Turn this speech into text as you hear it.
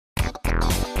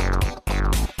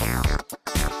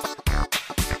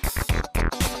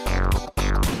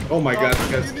Oh my god,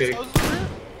 this guy's cake.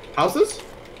 Houses?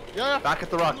 Yeah. Back at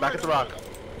the rock, back at the rock.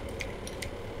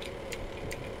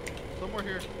 Somewhere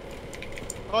here.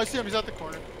 Oh, I see him. He's at the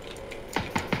corner.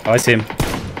 Oh, I see him.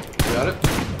 Got it?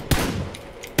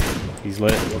 He's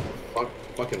lit. What the fuck?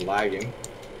 Fucking lagging.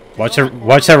 Watch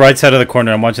that right side of the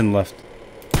corner. I'm watching the left.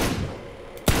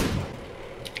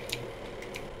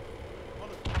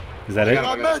 Is that it? They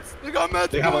got meds. They got meds.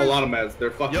 They have a lot of meds.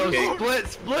 They're fucking cake.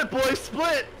 Split, boys,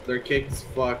 split! They're cake as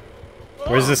fuck.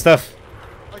 Where's the stuff?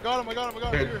 I got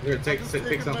him. Here, take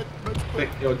some.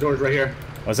 Yo, George, right here.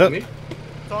 What's up? Me?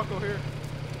 Taco here.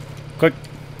 Quick.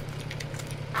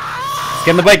 Get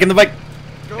in the bike,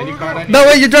 Any card I need? No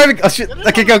way, you're driving! Oh shit!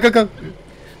 Okay, go.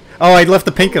 Oh, I left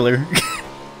the painkiller.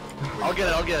 I'll get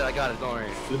it, I got it, don't worry.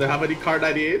 Do they have any card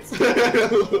 98s?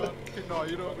 No,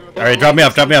 you don't. Alright, drop me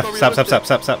off. Stop.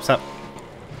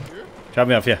 Here? Drop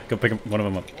me off, yeah. Go pick one of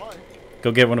them up. Why?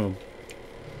 Go get one of them.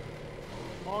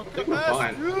 Come on, I think we're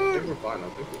fine. I think we're fine.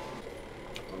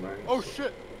 I'm right. Oh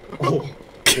shit. Oh.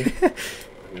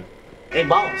 Hey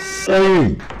boss.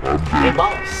 Hey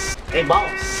boss. Hey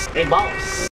boss. Hey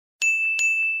boss.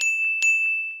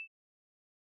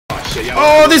 Oh shit, yeah.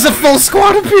 Oh, there's a full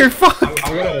squad up here! Fuck!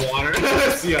 I'm gonna water.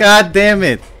 See ya. God damn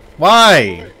it!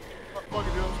 Why? Fuck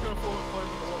it, dude. I'm just gonna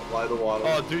fly Fly the water.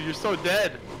 Oh, dude, you're so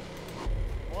dead.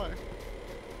 Why?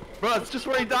 Bro, that's just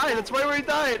where he died. That's right where he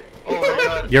died. Oh my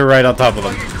god. You're right on top of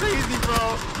them. Fucking crazy,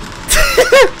 bro.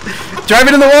 Drive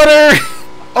it in the water!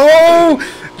 Oh!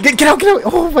 Get out!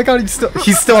 Oh my god,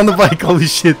 he's still on the bike. Holy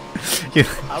shit!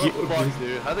 How the fuck,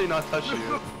 dude? How did he not touch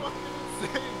you?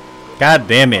 God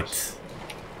damn it!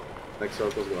 Next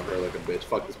circle's gonna hurt like a bitch.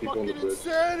 Fuck, there's people on the Fucking bridge.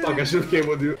 insanity. Fuck, I should've came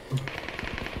with you.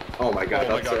 Oh my god, Oh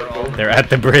my that's God, circle. They're at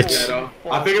the bridge. Yeah,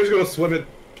 no. I think I'm just gonna swim it.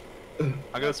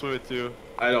 I'm gonna swim it too.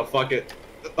 I know, fuck it.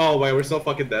 Oh wait, we're so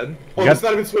fucking dead. Oh, got- it's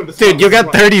not even swim. It's Dude, run, you it's got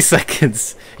run. 30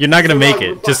 seconds. You're not gonna make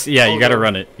it. Just, yeah, you gotta no.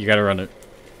 run it. You gotta run it.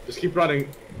 Just keep running.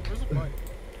 Where's the bike?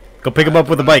 Go pick him up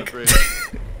with the bike.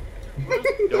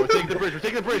 Yo, we're taking the bridge. We're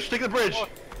taking the bridge. Take the bridge.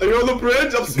 Are you on the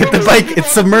bridge? I'm Get swimming. the bike,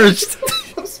 it's submerged.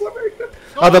 I'm swimming.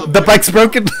 Oh, the bike's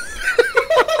broken.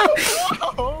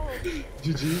 Oh.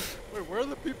 GG. Wait, where are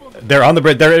the people? They're on the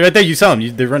bridge. They're right there. You saw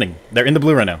them. They're running. They're in the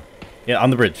blue right now. Yeah, on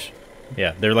the bridge.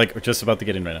 Yeah, they're like just about to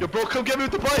get in right Yo, now. bro, come get me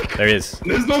with the bike. There he is.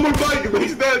 There's no more bike.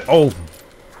 He's dead. Oh,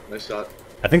 Nice shot.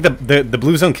 I think the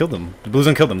blue zone killed them. The blue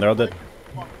zone killed them. They're all dead.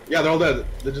 Yeah, they're all dead.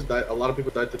 They just died. A lot of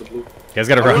people died to the blue. You guys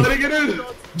gotta I'm run. letting it in.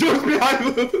 George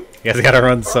behind them. You guys gotta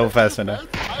run so fast right now.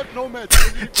 I have no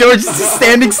meds. George is just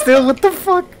standing still. What the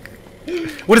fuck?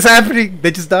 What is happening?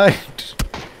 They just died.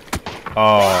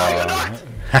 Oh.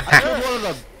 I killed one of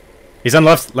them. He's on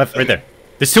left, right there.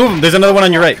 There's two of them. There's another one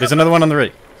on your right. There's another one on the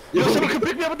right. Yo, someone come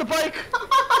pick me up with the bike.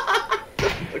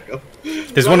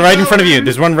 There's one right in front of you.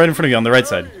 There's one right in front of you on the right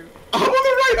side. I'm on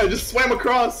the right. I just swam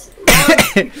across.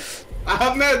 Run. I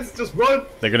have meds. Just run.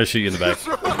 They're gonna shoot you in the back.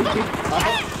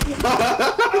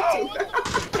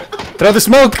 Throw the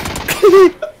smoke!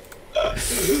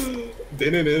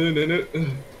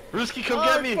 Ruski, come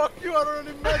get me. Fuck you, I don't have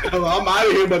any meds. I'm out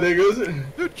of here, my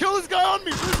niggas. Dude, kill this guy on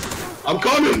me. I'm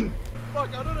coming. Fuck,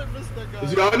 how did I miss that guy?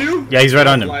 Is he on you? Yeah, he's right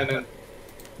on him.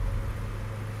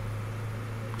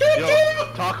 Yo,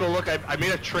 Taco, look, I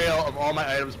made a trail of all my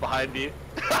items behind me.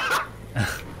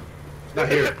 Not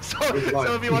here. So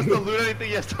if he wants to loot anything,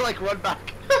 he has to like run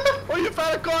back. Oh, you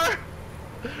found a car!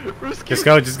 Ruski. Just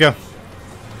go, just go.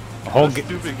 A whole,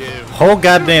 Stupid game. whole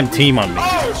goddamn team on me.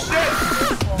 Oh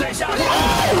shit!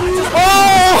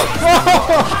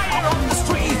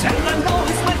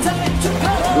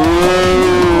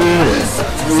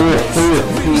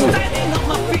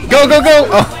 Go, go, go!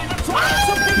 Oh.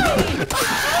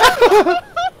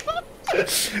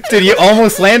 Dude, you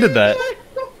almost landed that.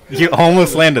 You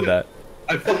almost landed that.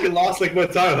 I fucking lost like my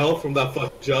entire health from that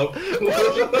fucking jump. Why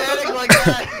did you panic like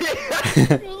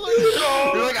that?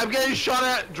 You're like, I'm getting shot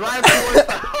at. Drive towards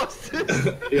the house.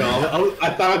 Yeah, I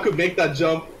thought I could make that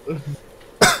jump.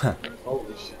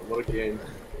 Holy shit, what a game.